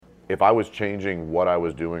if I was changing what I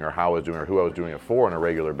was doing or how I was doing or who I was doing it for on a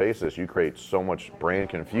regular basis, you create so much brand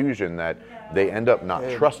confusion that they end up not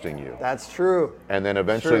trusting you. That's true. And then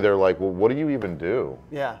eventually they're like, well, what do you even do?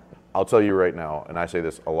 Yeah. I'll tell you right now, and I say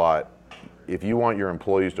this a lot, if you want your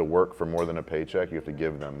employees to work for more than a paycheck, you have to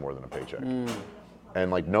give them more than a paycheck. And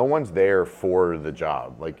like, no one's there for the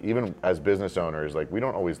job. Like, even as business owners, like, we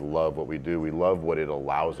don't always love what we do. We love what it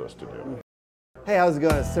allows us to do. Hey, how's it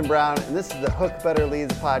going? It's Tim Brown, and this is the Hook Better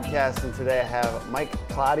Leads podcast. And today I have Mike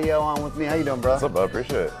Claudio on with me. How you doing, bro? What's up, bud?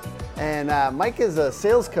 Appreciate it. And Mike is a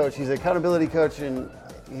sales coach. He's an accountability coach, and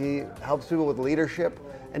he helps people with leadership.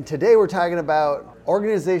 And today we're talking about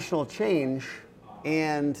organizational change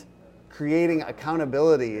and creating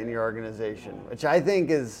accountability in your organization, which I think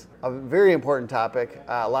is a very important topic.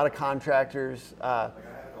 A lot of contractors are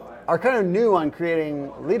kind of new on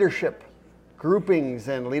creating leadership groupings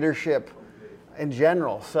and leadership in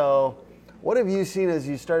general. So what have you seen as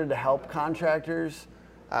you started to help contractors?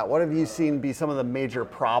 What have you seen be some of the major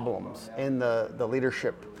problems in the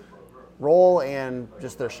leadership role and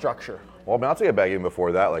just their structure? Well, I mean, I'll take it back even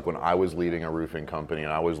before that, like when I was leading a roofing company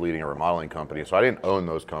and I was leading a remodeling company. So I didn't own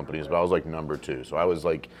those companies, but I was like number two. So I was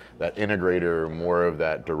like that integrator, more of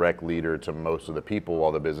that direct leader to most of the people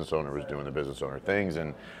while the business owner was doing the business owner things.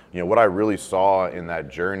 And, you know, what I really saw in that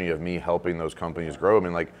journey of me helping those companies grow, I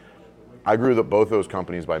mean, like, I grew both those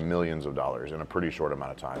companies by millions of dollars in a pretty short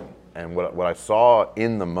amount of time. And what I saw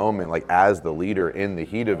in the moment, like as the leader in the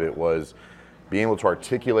heat of it, was being able to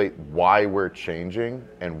articulate why we're changing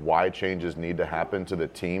and why changes need to happen to the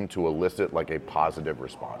team to elicit like a positive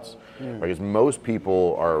response. Because most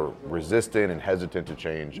people are resistant and hesitant to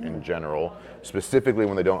change in general, specifically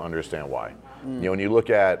when they don't understand why. You know, when you look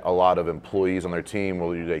at a lot of employees on their team,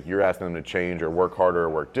 well, you're asking them to change or work harder or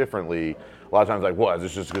work differently. A lot of times, like, what, is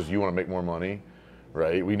this just because you want to make more money?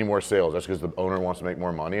 Right? We need more sales. That's because the owner wants to make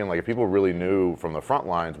more money. And like, if people really knew from the front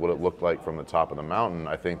lines what it looked like from the top of the mountain,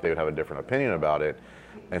 I think they would have a different opinion about it.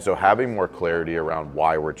 And so having more clarity around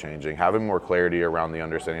why we're changing, having more clarity around the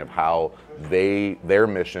understanding of how their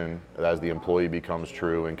mission as the employee becomes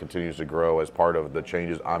true and continues to grow as part of the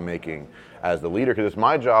changes I'm making as the leader, because it's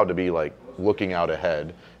my job to be like looking out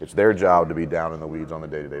ahead. It's their job to be down in the weeds on a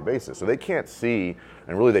day-to-day basis. So they can't see,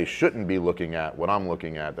 and really they shouldn't be looking at what I'm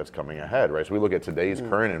looking at that's coming ahead, right? So we look at today's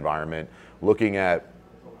current environment, looking at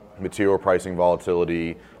material pricing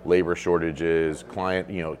volatility, labor shortages,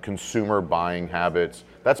 consumer buying habits.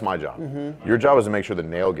 That's my job. Your job is to make sure the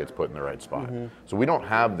nail gets put in the right spot. So we don't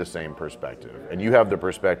have the same perspective. And you have the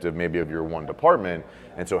perspective maybe of your one department.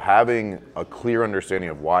 And so having a clear understanding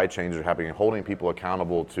of why changes are happening and holding people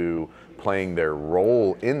accountable to playing their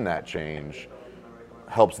role in that change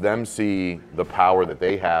helps them see the power that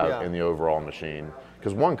they have in the overall machine.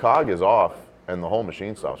 Because one cog is off and the whole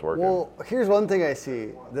machine stops working. Well, here's one thing I see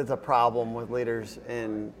that's a problem with leaders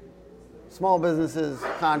in small businesses,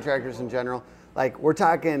 contractors in general. Like, we're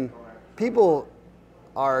talking, people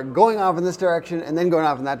are going off in this direction and then going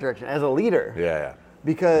off in that direction as a leader. Yeah.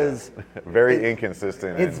 Because very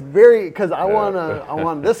inconsistent. It's very, because I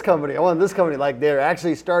want this company, like they're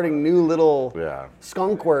actually starting new little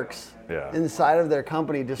skunk works inside of their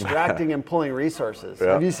company, distracting and pulling resources.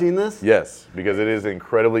 Have you seen this? Yes, because it is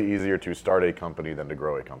incredibly easier to start a company than to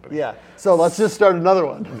grow a company. Yeah, so let's just start another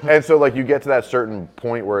one. And so like you get to that certain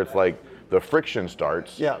point where it's like the friction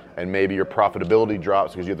starts and maybe your profitability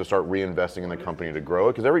drops because you have to start reinvesting in the company to grow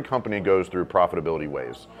it, because every company goes through profitability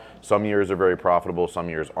waves. Some years are very profitable, some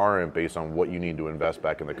years aren't, based on what you need to invest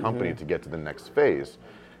back in the company to get to the next phase.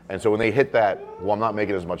 And so when they hit that, well, I'm not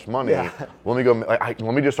making as much money, let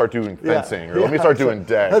me just start doing fencing or let me start doing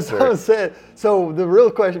decks. That's what I'm saying. So the real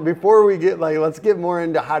question, before we get, let's get more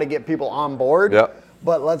into how to get people on board,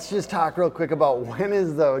 but let's just talk real quick about when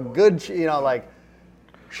is the good,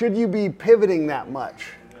 should you be pivoting that much?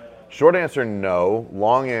 Short answer, no.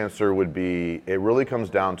 Long answer would be, it really comes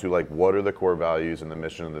down to what are the core values and the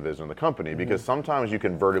mission and the vision of the company, because sometimes you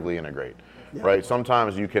can vertically integrate, right?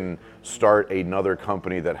 Sometimes you can start another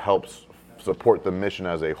company that helps support the mission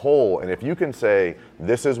as a whole. And if you can say,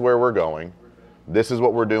 this is where we're going, this is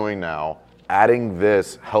what we're doing now, adding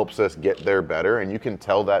this helps us get there better, and you can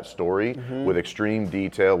tell that story with extreme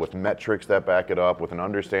detail, with metrics that back it up, with an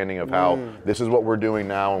understanding of how this is what we're doing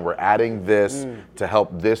now and we're adding this to help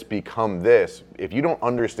this become this. If you don't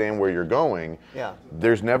understand where you're going,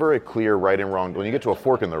 there's never a clear right and wrong. When you get to a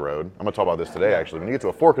fork in the road, I'm gonna talk about this today actually, when you get to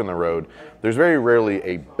a fork in the road, there's very rarely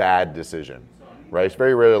a bad decision. Right? It's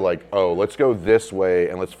very rarely like, oh, let's go this way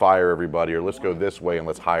and let's fire everybody, or let's go this way and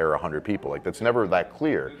let's hire 100 people. That's never that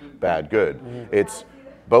clear, bad, good. It's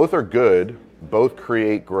both are good, both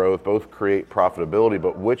create growth, both create profitability,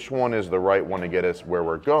 but which one is the right one to get us where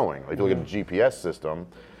we're going? Like, you look at a GPS system,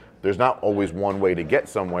 there's not always one way to get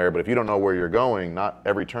somewhere, but if you don't know where you're going, not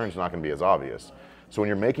every turn's not going to be as obvious. So when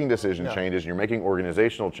you're making decision changes, you're making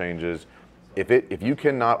organizational changes, if you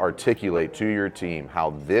cannot articulate to your team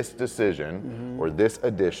how this decision or this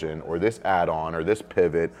addition or this add-on or this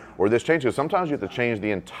pivot or this change, because sometimes you have to change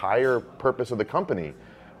the entire purpose of the company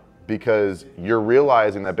because you're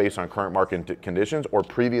realizing that based on current market conditions or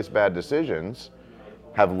previous bad decisions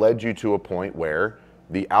have led you to a point where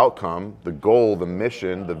the outcome, the goal, the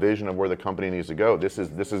mission, the vision of where the company needs to go, this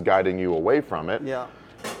is guiding you away from it. Yeah.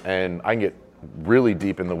 And I can get really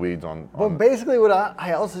deep in the weeds on But basically what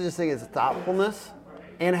I also just think is thoughtfulness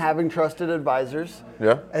and having trusted advisors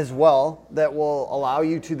as well that will allow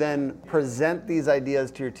you to then present these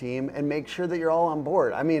ideas to your team and make sure that you're all on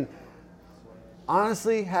board. I mean,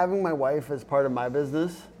 honestly, having my wife as part of my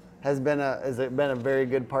business has been a very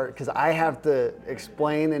good part because I have to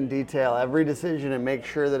explain in detail every decision and make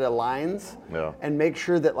sure that it aligns and make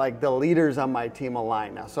sure that like the leaders on my team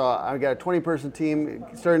align now. So I've got a 20-person team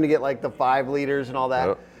starting to get like the 5 leaders and all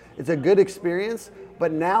that. It's a good experience,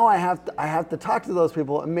 but now I have to talk to those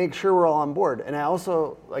people and make sure we're all on board. And I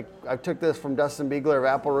also, like, I took this from Dustin Biegler of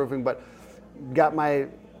Apple Roofing, but got my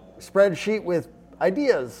spreadsheet with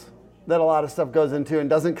ideas that a lot of stuff goes into and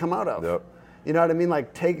doesn't come out of. You know what I mean?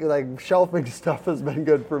 Like shelving stuff has been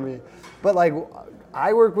good for me. But like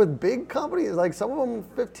I work with big companies, like some of them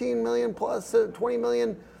 15 million plus, 20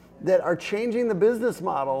 million, that are changing the business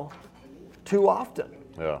model too often.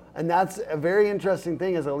 And that's a very interesting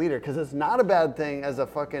thing as a leader because it's not a bad thing as a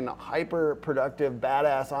fucking hyper productive,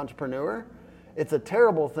 badass entrepreneur. It's a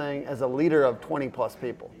terrible thing as a leader of 20 plus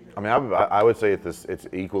people. I mean, I would say it's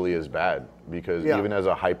equally as bad because even as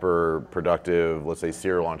a hyper productive, let's say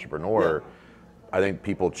serial entrepreneur, I think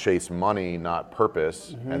people chase money, not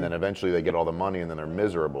purpose, and then eventually they get all the money and then they're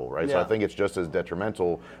miserable, right? So I think it's just as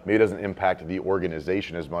detrimental. Maybe it doesn't impact the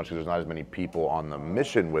organization as much because there's not as many people on the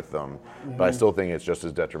mission with them, but I still think it's just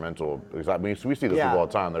as detrimental. Because I mean, we see those people all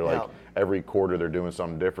the time. They're like, every quarter they're doing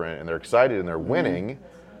something different and they're excited and they're winning,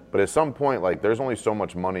 but at some point, like, there's only so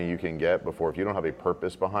much money you can get before if you don't have a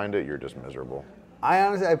purpose behind it, you're just miserable.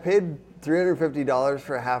 I paid $350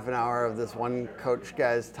 for a half an hour of this one coach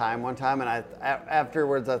guy's time one time, and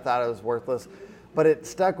afterwards I thought it was worthless, but it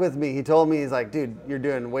stuck with me. He told me, he's like, dude, you're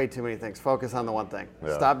doing way too many things. Focus on the one thing.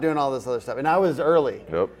 Stop doing all this other stuff. And I was early.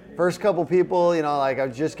 First couple people, you know, like I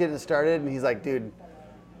was just getting started, and he's like, dude,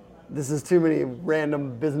 this is too many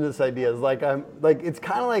random business ideas. Like it's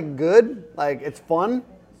kind of like good, like it's fun,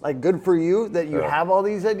 like good for you that you have all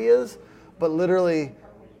these ideas, but literally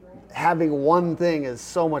having one thing is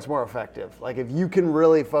so much more effective. Like if you can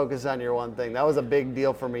really focus on your one thing, that was a big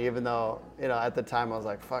deal for me, even though, you know, at the time I was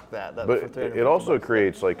like, fuck that. But it also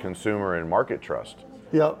creates like consumer and market trust.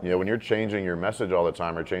 You know, when you're changing your message all the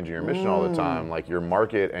time or changing your mission all the time, like your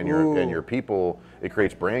market and your people, it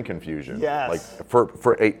creates brand confusion. Like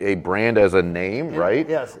for a brand as a name, right?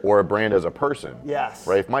 Or a brand as a person.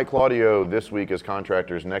 Right? If Mike Claudio this week is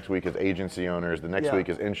contractors, next week is agency owners, the next week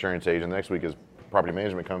is insurance agent, the next week is property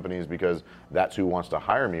management companies because that's who wants to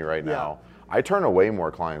hire me right now. I turn away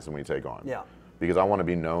more clients than we take on. Because I want to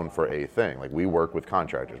be known for a thing. Like we work with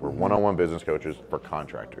contractors. We're one-on-one business coaches for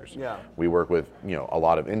contractors. We work with, you know, a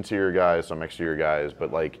lot of interior guys, some exterior guys,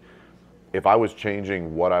 but like if I was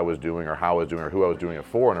changing what I was doing or how I was doing or who I was doing it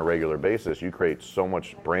for on a regular basis, you create so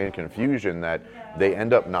much brand confusion that they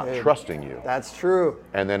end up not trusting you. That's true.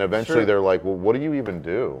 And then eventually they're like, well, what do you even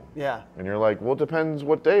do? And you're like, well, it depends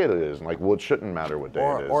what day it is. And like, well, it shouldn't matter what day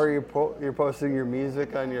it is. Or you're posting your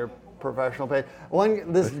music on your professional page.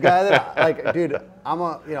 This guy that like, dude,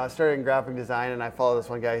 I started in graphic design and I follow this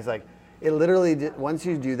one guy. He's like, it literally, once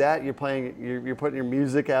you do that, you're putting your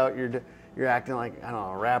music out, you're acting like, I don't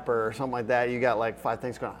know, a rapper or something like that. You got like 5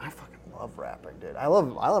 things going on. I fucking love rapping, dude. I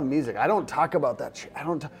love music. I don't talk about that shit. I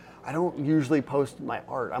don't usually post my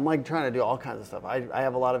art. I'm like trying to do all kinds of stuff. I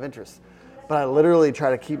have a lot of interests, but I literally try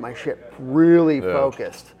to keep my shit really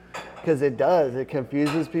focused. Because it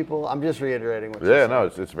confuses people. I'm just reiterating what you said. No,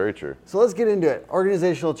 it's very true. So let's get into it.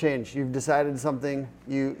 Organizational change. You've decided something.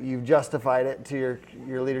 You've justified it to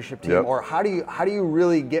your leadership team. Or how do you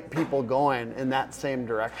really get people going in that same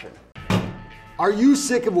direction? Are you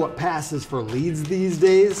sick of what passes for leads these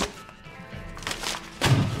days?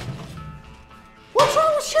 What's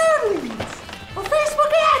wrong with share leads or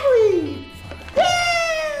Facebook ad leads?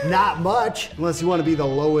 Yeah! Not much, unless you want to be the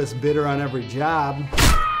lowest bidder on every job.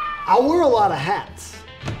 I wear a lot of hats,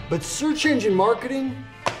 but search engine marketing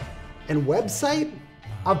and website,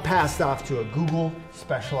 I've passed off to a Google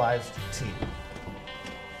specialized team.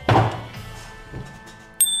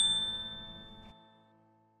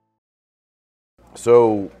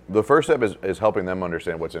 So the first step is helping them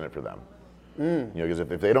understand what's in it for them. Because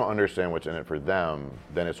if they don't understand what's in it for them,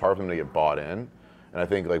 then it's hard for them to get bought in. And I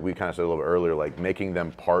think, like we kind of said a little bit earlier, like making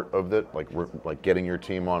them part of it, like getting your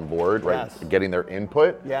team on board, right? Yes. Getting their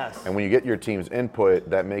input. Yes. And when you get your team's input,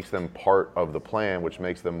 that makes them part of the plan, which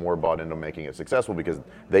makes them more bought into making it successful because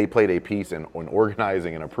they played a piece in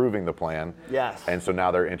organizing and approving the plan. Yes. And so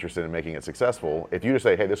now they're interested in making it successful. If you just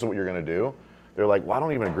say, hey, this is what you're going to do, they're like, well, I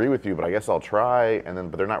don't even agree with you, but I guess I'll try.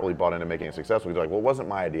 But they're not really bought into making it successful. They're like, well, it wasn't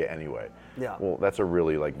my idea anyway. Yeah. Well, that's a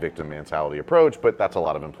really like victim mentality approach, but that's a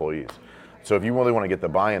lot of employees. So if you really want to get the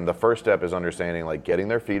buy-in, the first step is understanding, like getting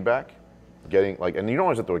their feedback, and you don't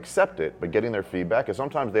always have to accept it, but getting their feedback, because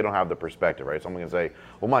sometimes they don't have the perspective, right? Someone can say,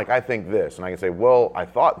 well, Mike, I think this. And I can say, well, I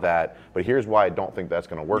thought that, but here's why I don't think that's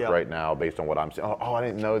going to work right now based on what I'm saying. Oh, I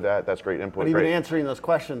didn't know that. That's great input. But even great. answering those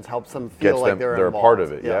questions helps them feel like they're a involved. part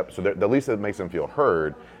of it, Yeah. yep. So at least it makes them feel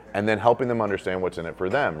heard. And then helping them understand what's in it for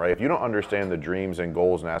them, right? If you don't understand the dreams and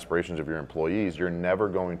goals and aspirations of your employees, you're never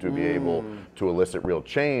going to be able to elicit real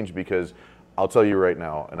change, because I'll tell you right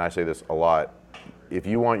now, and I say this a lot, if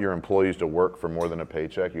you want your employees to work for more than a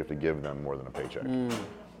paycheck, you have to give them more than a paycheck.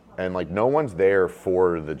 And like no one's there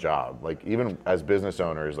for the job. Like even as business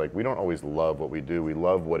owners, like we don't always love what we do. We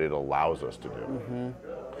love what it allows us to do.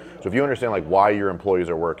 So if you understand like why your employees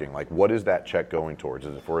are working, like what is that check going towards?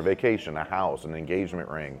 Is it for a vacation, a house, an engagement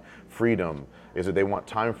ring, freedom? Is it they want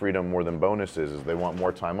time freedom more than bonuses? Is it they want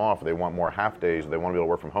more time off? They want more half days? They want to be able to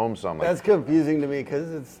work from home some? Like, That's confusing to me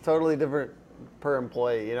because it's totally different per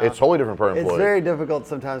employee. You know, it's totally different per employee. It's very difficult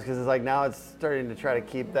sometimes because it's like now it's starting to try to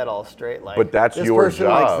keep that all straight. Like, but that's this your person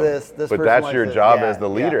job. likes this but person that's likes your this. job Yeah, as the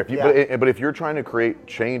leader. yeah, But if you're trying to create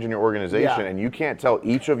change in your organization and you can't tell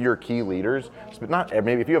each of your key leaders, not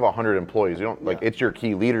maybe if you have 100 employees, you don't like it's your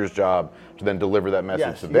key leader's job to then deliver that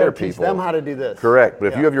message to you their gotta teach people. them how to do this. Correct. But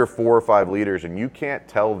if you have your 4 or 5 leaders and you can't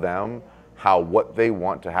tell them how what they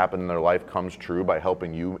want to happen in their life comes true by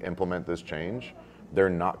helping you implement this change, they're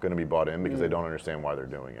not going to be bought in because they don't understand why they're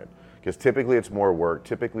doing it. Because typically it's more work,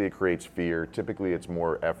 typically it creates fear, typically it's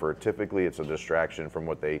more effort, typically it's a distraction from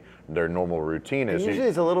what their normal routine is. And usually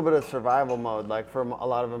it's a little bit of survival mode, like from a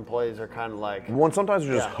lot of employees are kind of like. Sometimes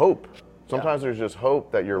there's just hope. Sometimes there's just hope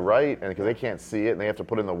that you're right, and because they can't see it and they have to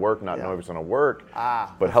put in the work, not knowing if it's going to work.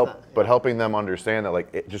 But helping them understand that,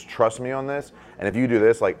 like, just trust me on this. And if you do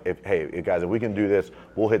this, like, hey guys, if we can do this,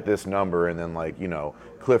 we'll hit this number, and then like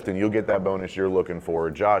Clifton, you'll get that bonus you're looking for.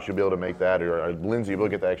 Josh, you'll be able to make that, or Lindsay, you'll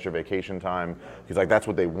get that extra vacation time because like that's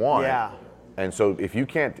what they want. Yeah. And so if you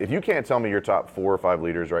can't tell me your top 4 or 5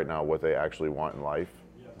 leaders right now what they actually want in life,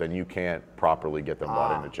 then you can't properly get them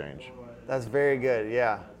bought into change. That's very good.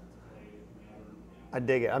 Yeah. I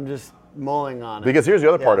dig it. I'm just mulling on it. Because here's the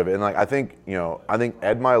other part of it, and like I think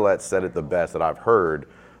Ed Milet said it the best that I've heard.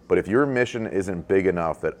 But if your mission isn't big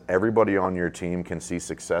enough that everybody on your team can see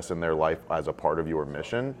success in their life as a part of your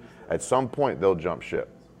mission, at some point they'll jump ship.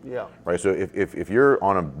 Yeah. Right. So if you're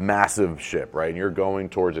on a massive ship, right, and you're going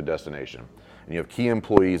towards a destination, and you have key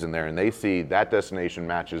employees in there, and they see that destination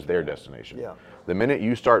matches their destination. Yeah. The minute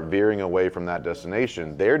you start veering away from that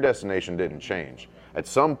destination, their destination didn't change. At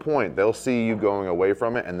some point, they'll see you going away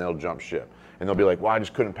from it, and they'll jump ship, and they'll be like, "Well, I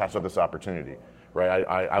just couldn't pass up this opportunity." Right?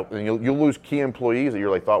 And you'll lose key employees that you're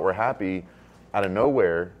like thought were happy out of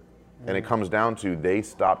nowhere, and it comes down to they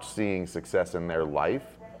stopped seeing success in their life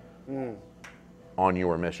on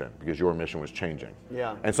your mission because your mission was changing.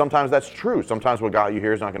 Yeah. And sometimes that's true. Sometimes what got you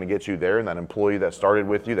here is not going to get you there, and that employee that started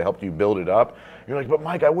with you, that helped you build it up, you're like, "But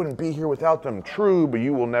Mike, I wouldn't be here without them." True, but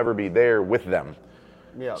you will never be there with them.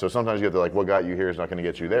 Yeah. So sometimes you have to like, what got you here is not going to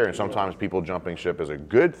get you there. And sometimes people jumping ship is a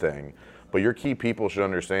good thing, but your key people should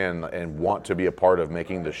understand and want to be a part of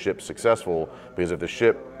making the ship successful, because if the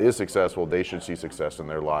ship is successful, they should see success in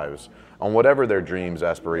their lives on whatever their dreams,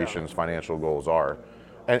 aspirations, financial goals are.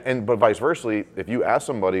 But vice versa, if you ask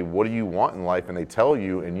somebody, what do you want in life, and they tell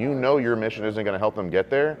you, and you know your mission isn't going to help them get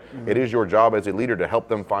there, it is your job as a leader to help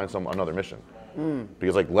them find another mission.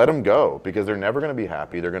 Because like, let them go, because they're never going to be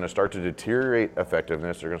happy. They're going to start to deteriorate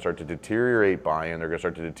effectiveness. They're going to start to deteriorate buy-in. They're going to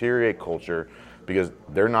start to deteriorate culture, because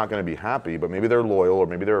they're not going to be happy. But maybe they're loyal, or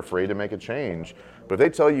maybe they're afraid to make a change. But if they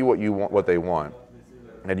tell you what they want,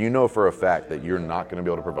 and you know for a fact that you're not going to be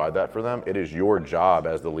able to provide that for them, it is your job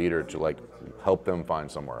as the leader to like help them find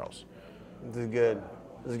somewhere else. This is good.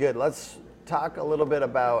 This is good. Let's talk a little bit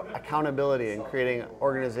about accountability and creating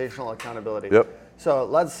organizational accountability. Yep. So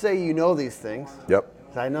let's say you know these things. Yep.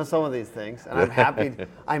 'Cause I know some of these things, and I'm happy.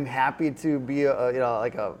 I'm happy to be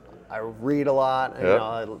I read a lot, and, Yep.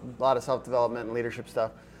 a lot of self-development and leadership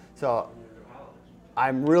stuff. So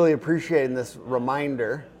I'm really appreciating this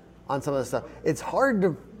reminder on some of this stuff. It's hard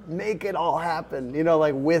to make it all happen,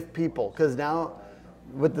 like with people. Because now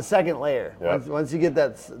with the second layer, once you get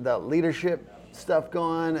that leadership stuff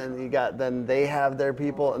going, and then they have their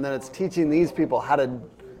people, and then it's teaching these people how to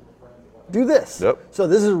do this. Yep. So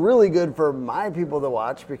this is really good for my people to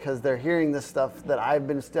watch, because they're hearing this stuff that I've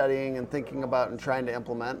been studying and thinking about and trying to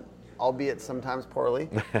implement, albeit sometimes poorly.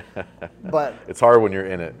 But it's hard when you're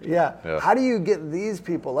in it. Yeah. How do you get these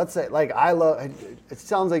people? Let's say, like, it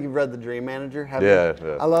sounds like you've read The Dream Manager. Have you?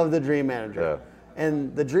 Yeah. I love The Dream Manager. Yeah.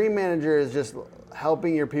 And The Dream Manager is just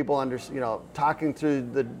helping your people talking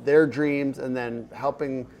through their dreams, and then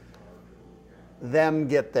helping them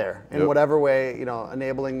get there in whatever way,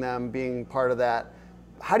 enabling them, being part of that.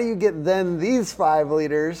 How do you get then these 5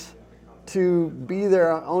 leaders to be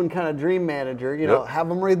their own kind of dream manager? Have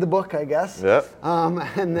them read the book, I guess.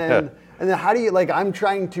 And then how do you, I'm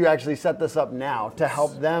trying to actually set this up now to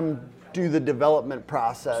help them do the development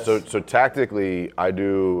process. So tactically, I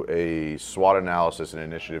do a SWOT analysis and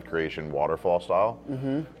initiative creation waterfall style.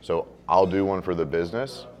 Mm-hmm. So I'll do one for the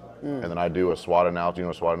business, and then I do a SWOT analysis. Do you know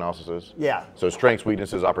what SWOT analysis is? Yeah. So strengths,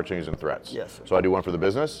 weaknesses, opportunities, and threats. Yes. So I do one for the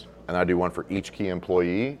business, and I do one for each key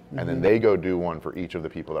employee, and then they go do one for each of the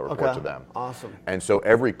people that report to them. Awesome. And so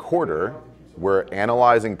every quarter, we're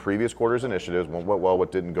analyzing previous quarter's initiatives. What went well,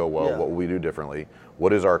 what didn't go well, what will we do differently?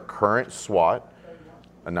 What is our current SWOT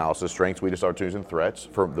analysis, strengths, weaknesses, opportunities, and threats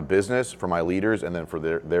for the business, for my leaders, and then for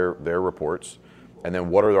their reports. And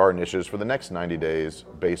then what are our initiatives for the next 90 days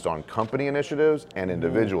based on company initiatives and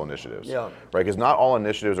individual initiatives, right? Because not all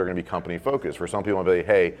initiatives are going to be company focused. For some people, I'll be like,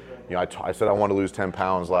 hey, I said I want to lose 10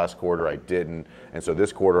 pounds last quarter, I didn't. And so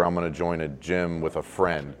this quarter, I'm going to join a gym with a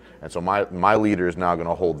friend. And so my leader is now going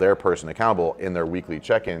to hold their person accountable in their weekly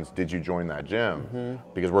check-ins. Did you join that gym?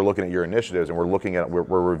 Mm-hmm. Because we're looking at your initiatives, and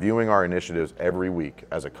we're reviewing our initiatives every week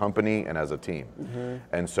as a company and as a team. Mm-hmm.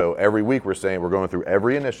 And so every week we're going through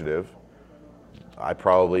every initiative.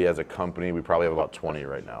 As a company, we probably have about 20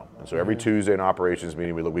 right now. And so every Tuesday in operations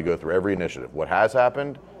meeting, we go through every initiative. What has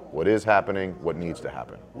happened, what is happening, what needs to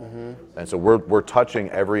happen. Mm-hmm. And so we're touching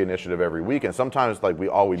every initiative every week. And sometimes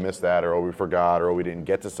we missed that, or we forgot, or we didn't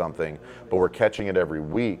get to something, but we're catching it every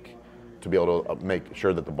week to be able to make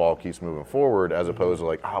sure that the ball keeps moving forward, as opposed to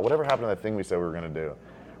whatever happened to that thing we said we were going to do?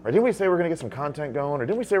 Or didn't we say we were going to get some content going? Or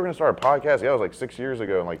didn't we say we were going to start a podcast? Yeah, it was 6 years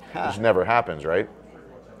ago, and it just never happens, right?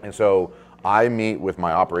 And so I meet with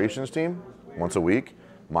my operations team once a week.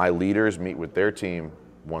 My leaders meet with their team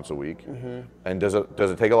once a week. Mm-hmm. And does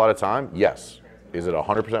it take a lot of time? Yes. Is it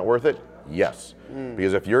 100% worth it? Yes.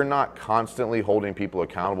 Because if you're not constantly holding people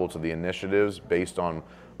accountable to the initiatives based on,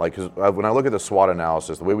 because when I look at the SWOT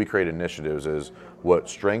analysis, the way we create initiatives is, what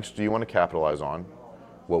strengths do you want to capitalize on?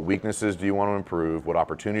 What weaknesses do you want to improve? What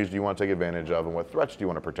opportunities do you want to take advantage of? And what threats do you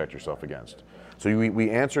want to protect yourself against? So we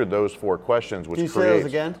answered those 4 questions, which creates... Can you say those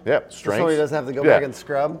again? Yeah, strengths. So he doesn't have to go back and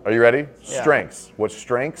scrub? Are you ready? Yeah. Strengths. What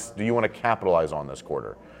strengths do you want to capitalize on this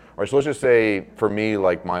quarter? All right, so let's just say, for me,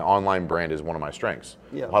 my online brand is one of my strengths.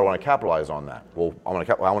 Yeah. How do I want to capitalize on that? Well, I want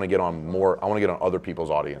to get on other people's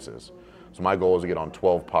audiences. So my goal is to get on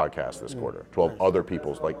 12 podcasts this quarter, 12 other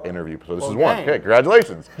people's interview. So this is one. Okay,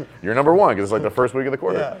 congratulations. You're number 1, because it's the first week of the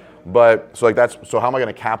quarter. Yeah. But so how am I going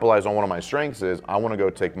to capitalize on one of my strengths? Is I want to go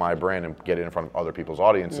take my brand and get it in front of other people's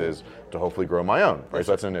audiences to hopefully grow my own, right?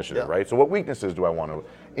 So that's an initiative, right? So what weaknesses do I want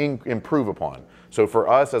to improve upon? So for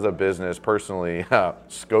us as a business, personally,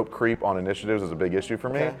 scope creep on initiatives is a big issue for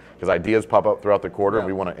me, because ideas pop up throughout the quarter and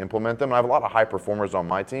we want to implement them. And I have a lot of high performers on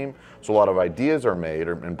my team, so a lot of ideas are made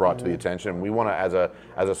and brought to the attention. And we want to,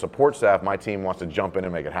 as a support staff, my team wants to jump in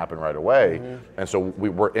and make it happen right away. And so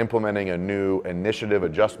we're implementing a new initiative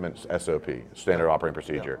adjustment SOP, standard operating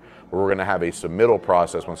procedure, where we're going to have a submittal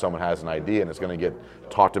process when someone has an idea, and it's going to get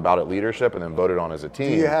talked about at leadership and then voted on as a team.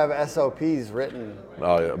 Do you have SOPs written?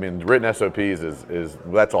 Written SOPs is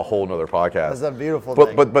that's a whole nother podcast. That's a beautiful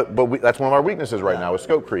thing. But that's one of our weaknesses right now is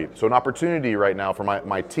scope creep. So an opportunity right now for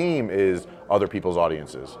my team is other people's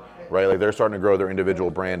audiences, right? They're starting to grow their individual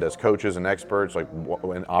brand as coaches and experts.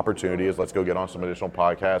 An opportunity is, let's go get on some additional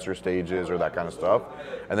podcasts or stages or that kind of stuff.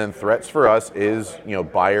 And then threats for us is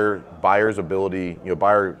buyer's ability,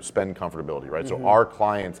 buyer spend comfortability, right? So our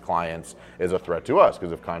clients is a threat to us,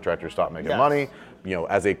 because if contractors stop making money,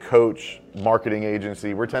 as a coach, marketing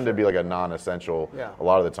agency, we tend to be a non-essential. A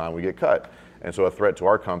lot of the time we get cut. And so a threat to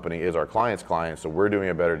our company is our clients' clients. So we're doing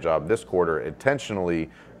a better job this quarter intentionally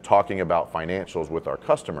talking about financials with our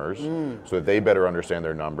customers so that they better understand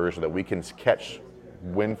their numbers, so that we can catch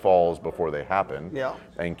windfalls before they happen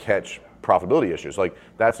and catch profitability issues.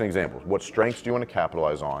 That's an example. What strengths do you want to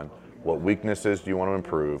capitalize on? What weaknesses do you want to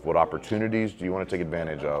improve? What opportunities do you want to take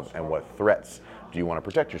advantage of? And what threats do you want to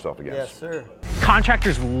protect yourself against? Yes, sir.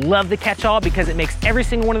 Contractors love the catch-all because it makes every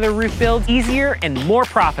single one of their roof builds easier and more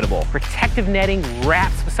profitable. Protective netting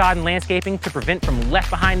wraps facade and landscaping to prevent from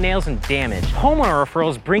left-behind nails and damage. Homeowner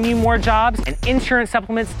referrals bring you more jobs, and insurance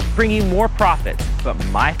supplements bring you more profits. But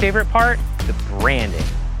my favorite part, the branding.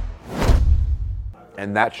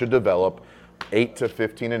 And that should develop 8 to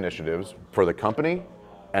 15 initiatives for the company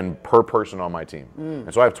and per person on my team.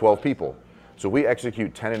 And so I have 12 people. So we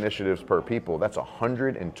execute 10 initiatives per people. That's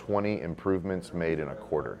 120 improvements made in a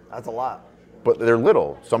quarter. That's a lot. But they're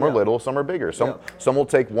little. Some are Yeah. little, some are bigger. Some Yeah. some will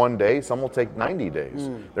take 1 day, some will take 90 days.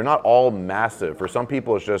 They're not all massive. For some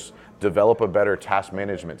people, it's just develop a better task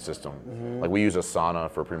management system. Like we use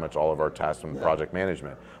Asana for pretty much all of our task and project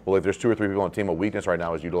management. Well, if there's 2 or 3 people on the team, a weakness right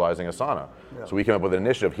now is utilizing Asana. So we came up with an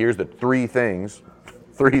initiative. Here's the 3 things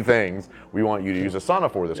we want you to use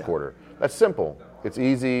Asana for this quarter. That's simple. It's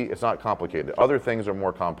easy. It's not complicated. Other things are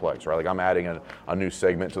more complex, right? Like I'm adding a new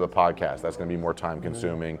segment to the podcast. That's going to be more time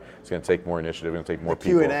consuming. It's going to take more initiative. It's going to take more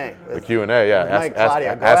people. Q&A. The Q&A, yeah. Mike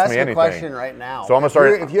Claudia, go ask me a anything. question right now. So I'm going to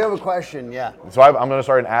start. If you have a question, yeah. So I'm going to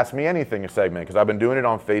start an Ask Me Anything segment because I've been doing it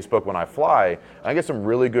on Facebook when I fly. And I get some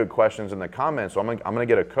really good questions in the comments. So I'm going to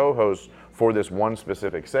get a co-host for this one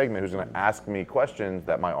specific segment who's going to ask me questions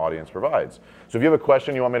that my audience provides. So if you have a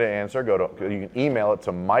question you want me to answer, you can email it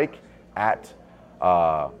to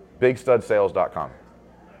mike@bigstudsales.com.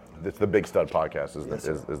 It's the Big Stud Podcast is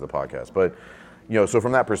the podcast. But so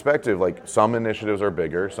from that perspective, like some initiatives are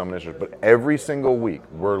bigger, some initiatives, but every single week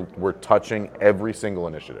we're touching every single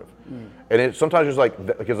initiative. And it sometimes just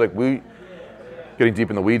because we getting deep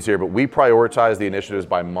in the weeds here, but we prioritize the initiatives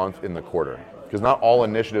by month in the quarter. Because not all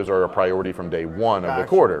initiatives are a priority from day one of the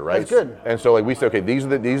quarter, right? That's good. And so we say, okay, these are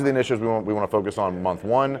the initiatives we want to focus on month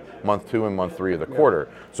 1, month 2, and month 3 of the quarter.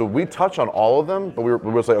 So we touch on all of them, but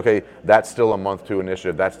we'll say, okay, that's still a month 2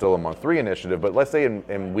 initiative, that's still a month 3 initiative. But let's say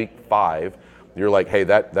in week 5, you're like, hey,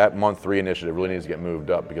 that month 3 initiative really needs to get moved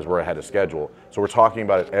up because we're ahead of schedule. So we're talking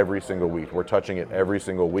about it every single week. We're touching it every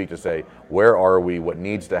single week to say, where are we? What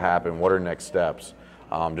needs to happen? What are next steps?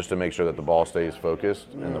 Just to make sure that the ball stays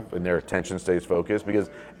focused and their attention stays focused. Because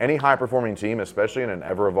any high-performing team, especially in an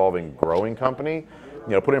ever-evolving, growing company,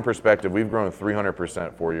 put it in perspective, we've grown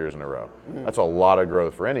 300% 4 years in a row. That's a lot of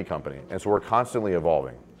growth for any company. And so we're constantly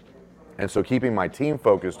evolving. And so keeping my team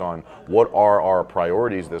focused on what are our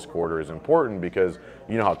priorities this quarter is important because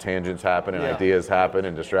you know how tangents happen and ideas happen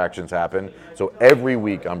and distractions happen. So every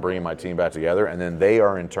week I'm bringing my team back together and then they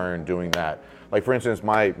are in turn doing that. Like for instance,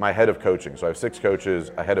 my head of coaching, so I have 6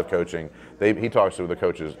 coaches, a head of coaching, he talks to the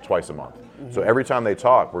coaches twice a month. So every time they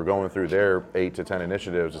talk, we're going through their 8 to 10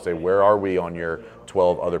 initiatives to say, where are we on your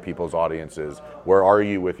 12 other people's audiences? Where are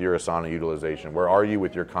you with your Asana utilization? Where are you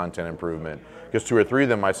with your content improvement? Because 2 or 3 of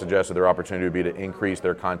them might suggest that their opportunity would be to increase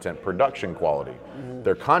their content production quality.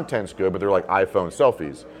 Their content's good, but they're like iPhone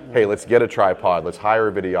selfies. Hey, let's get a tripod, let's hire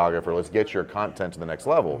a videographer, let's get your content to the next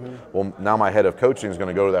level. Well, now my head of coaching is going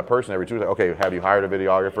to go to that person every Tuesday. Okay, have you hired a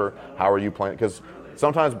videographer? How are you planning? Because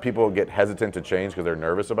sometimes people get hesitant to change because they're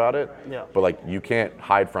nervous about it. Yeah. But you can't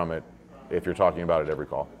hide from it if you're talking about it every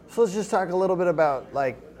call. So let's just talk a little bit about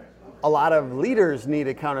a lot of leaders need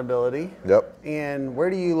accountability. Yep. And where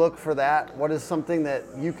do you look for that? What is something that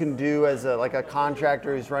you can do as a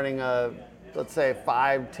contractor who's running let's say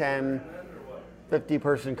 5, 10, 50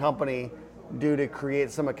 person company do to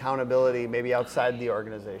create some accountability maybe outside the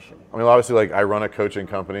organization? I mean, obviously, I run a coaching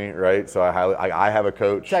company, right? So I have a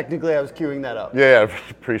coach. Technically, I was queuing that up. Yeah,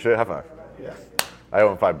 appreciate it. High five. Yeah. I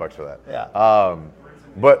owe him $5 for that. Yeah.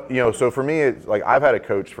 But so for me, it's I've had a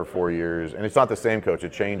coach for 4 years, and it's not the same coach.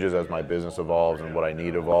 It changes as my business evolves and what I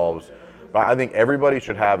need evolves. But I think everybody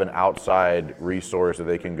should have an outside resource that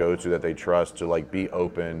they can go to that they trust to be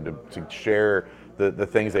open to share the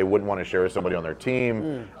things they wouldn't want to share with somebody on their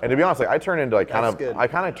team. And to be honest, I turn into I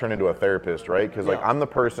kind of turn into a therapist, right? Because I'm the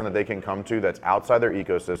person that they can come to that's outside their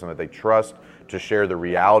ecosystem that they trust to share the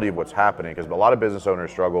reality of what's happening. Because a lot of business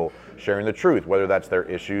owners struggle sharing the truth, whether that's their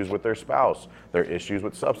issues with their spouse, their issues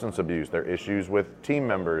with substance abuse, their issues with team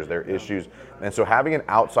members, their issues. And so having an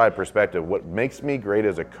outside perspective, what makes me great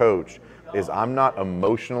as a coach is I'm not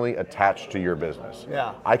emotionally attached to your business.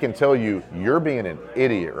 Yeah. I can tell you, you're being an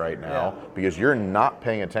idiot right now because you're not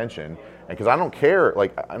paying attention. And because I don't care,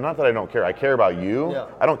 not that I don't care, I care about you. Yeah.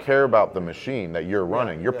 I don't care about the machine that you're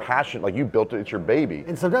running. You're passionate, you built it, it's your baby.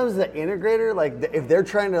 And sometimes the integrator, if they're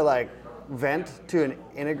trying to vent to an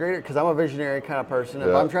integrator, because I'm a visionary kind of person,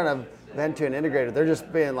 if I'm trying to vent to an integrator, they're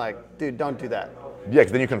just being dude, don't do that. Yeah,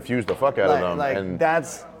 because then you confuse the fuck out of them. Like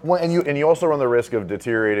that's. Well, and you also run the risk of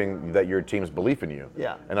deteriorating that your team's belief in you.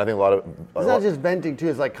 Yeah. And I think a lot of It's not just venting too.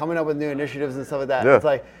 It's like coming up with new initiatives and stuff like that. Yeah. It's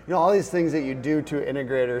like all these things that you do to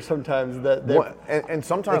integrators sometimes that and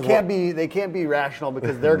sometimes they can't be rational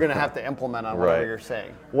because they're going to have to implement on whatever Right. you're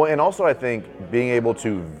saying. Well, and also I think being able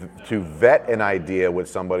to vet an idea with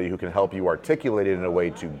somebody who can help you articulate it in a way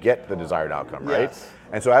to get the desired outcome, right? Yes.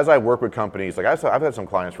 And so as I work with companies, like I've had some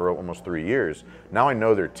clients for almost 3 years. Now I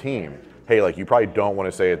know their team. Hey, like you probably don't want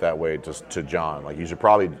to say it that way to John. Like you should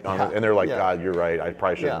probably, and they're like, Yeah. God, you're right. I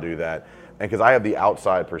probably shouldn't Yeah. do that. And because I have the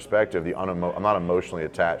outside perspective, I'm not emotionally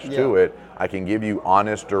attached to Yeah. it. I can give you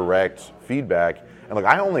honest, direct feedback. And like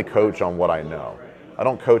I only coach on what I know. I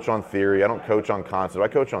don't coach on theory. I don't coach on concept. I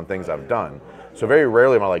coach on things I've done. So very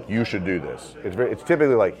rarely am I like, you should do this. It's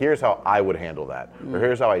typically like, here's how I would handle that, or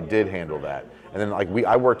here's how I did handle that. And then like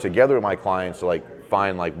I work together with my clients to like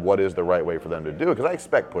find like what is the right way for them to do it. Because I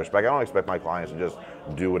expect pushback. I don't expect my clients to just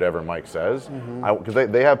do whatever Mike says. Because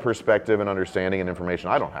they have perspective and understanding and information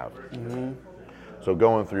I don't have. So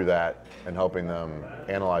going through that and helping them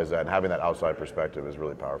analyze that and having that outside perspective is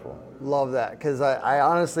really powerful. Love that, because I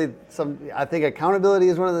honestly, I think accountability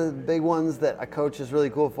is one of the big ones that a coach is really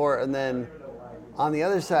cool for. And then on the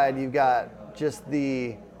other side, you've got just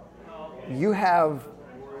you have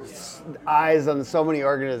eyes on so many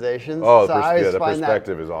organizations. Oh, so I always the find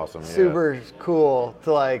perspective is awesome. super cool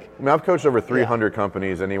to like. I mean, I've coached over 300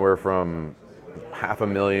 companies, anywhere from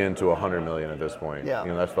 $500,000 to $100 million at this point. Yeah.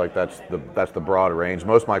 You know, that's the broad range.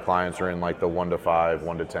 Most of my clients are in like the 1 to 5,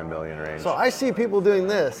 1 to 10 million range. So I see people doing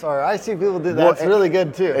this, or I see people do that. That's really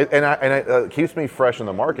good too. And it keeps me fresh in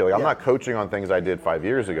the market. Like I'm not coaching on things I did 5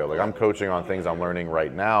 years ago. Like I'm coaching on things I'm learning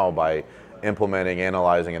right now by implementing,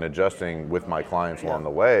 analyzing, and adjusting with my clients along the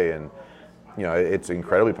way. And you know, it's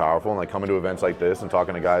incredibly powerful. And like coming to events like this and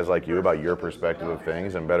talking to guys like you about your perspective of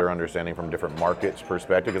things and better understanding from different markets'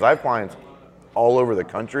 perspective. Because I have clients all over the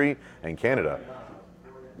country and Canada.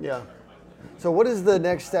 Yeah. So what is the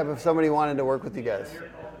next step if somebody wanted to work with you guys?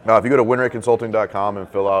 If you go to winrateconsulting.com and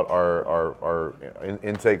fill out our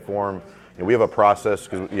intake form, you know, we have a process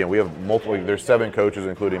because we have multiple. There's 7 coaches,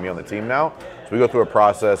 including me, on the team now. So we go through a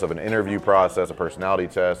process of an interview process, a personality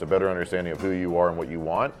test, a better understanding of who you are and what you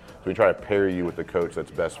want. So we try to pair you with the coach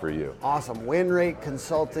that's best for you. Awesome.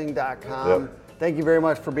 winrateconsulting.com. Yep. Thank you very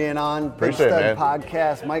much for being on Big Appreciate it, Stud man.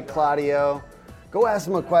 Podcast. Mike Claudio. Go ask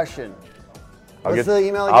him a question. I'll What's the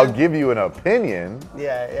email again? I'll give you an opinion.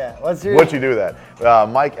 Yeah. What's your What you do with that?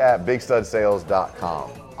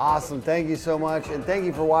 Mike@BigStudSales.com. Awesome. Thank you so much. And thank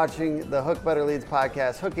you for watching the Hook Better Leads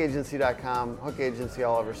podcast. HookAgency.com. Hook Agency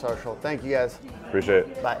all over social. Thank you guys. Appreciate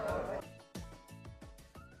it. Bye.